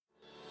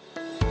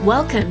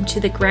Welcome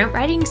to the Grant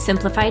Writing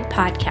Simplified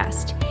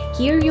podcast.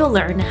 Here you'll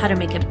learn how to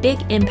make a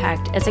big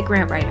impact as a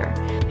grant writer.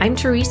 I'm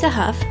Teresa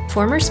Huff,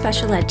 former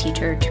special ed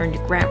teacher turned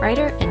grant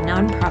writer and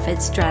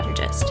nonprofit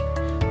strategist.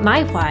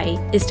 My why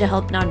is to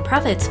help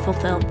nonprofits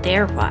fulfill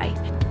their why.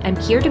 I'm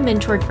here to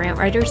mentor grant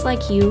writers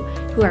like you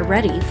who are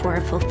ready for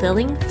a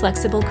fulfilling,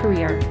 flexible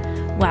career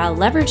while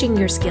leveraging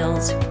your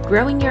skills,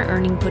 growing your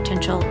earning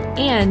potential,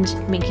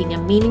 and making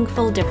a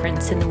meaningful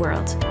difference in the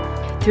world.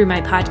 Through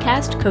my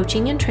podcast,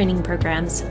 coaching, and training programs,